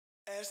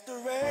As the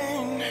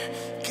rain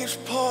keeps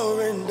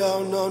pouring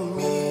down on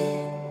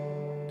me,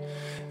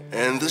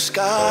 and the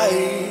sky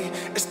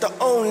is the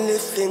only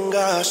thing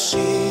I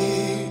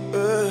see,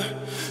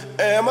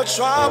 and my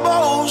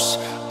troubles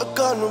are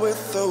gone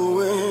with the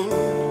wind.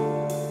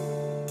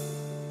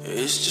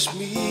 It's just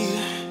me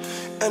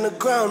and the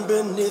ground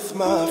beneath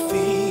my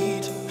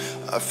feet.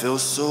 I feel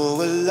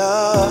so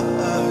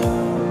alive.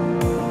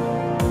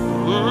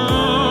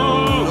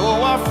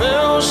 Oh, I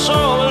feel so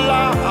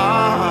alive.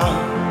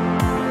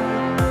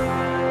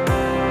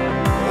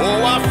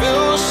 Oh, I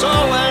feel so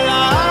alive.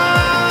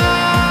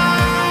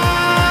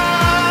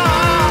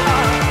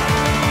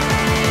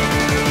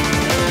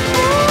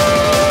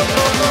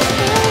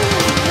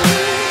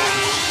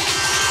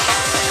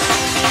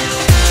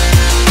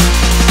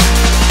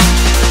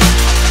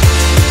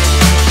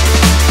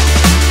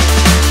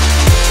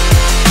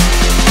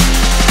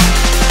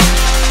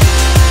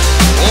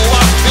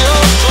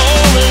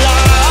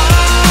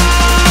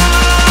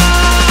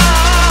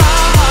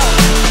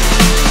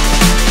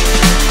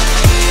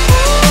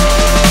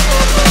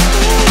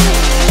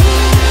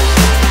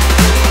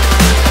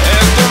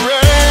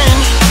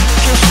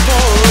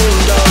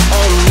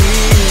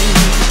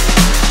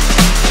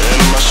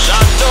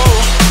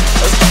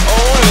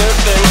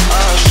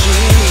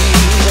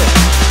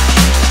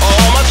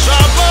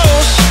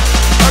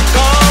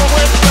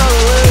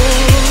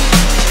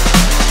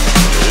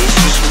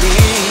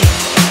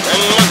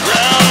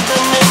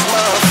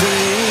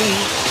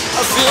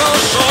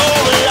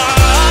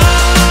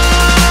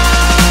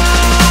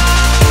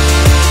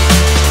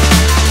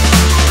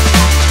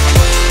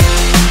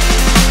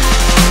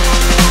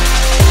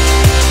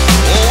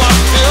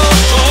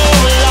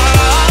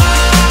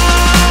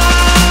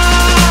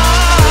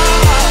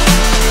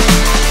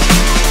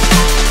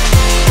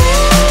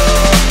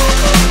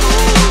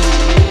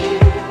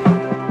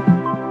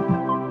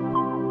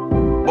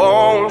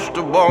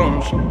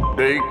 Bones,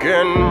 they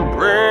can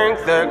bring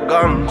their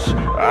guns.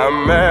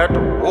 I'm at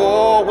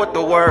war with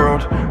the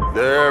world.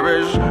 There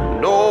is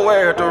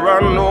nowhere to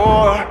run,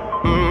 or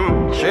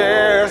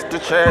chest to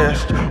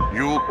chest.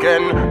 You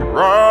can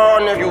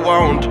run if you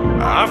want.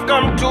 I've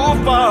come too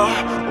far.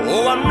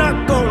 Oh, I'm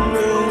not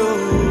gonna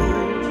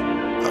lose.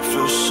 I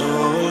feel so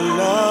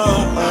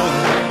alive.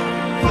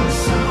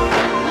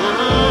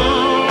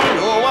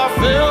 Oh, I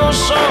feel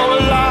so alive.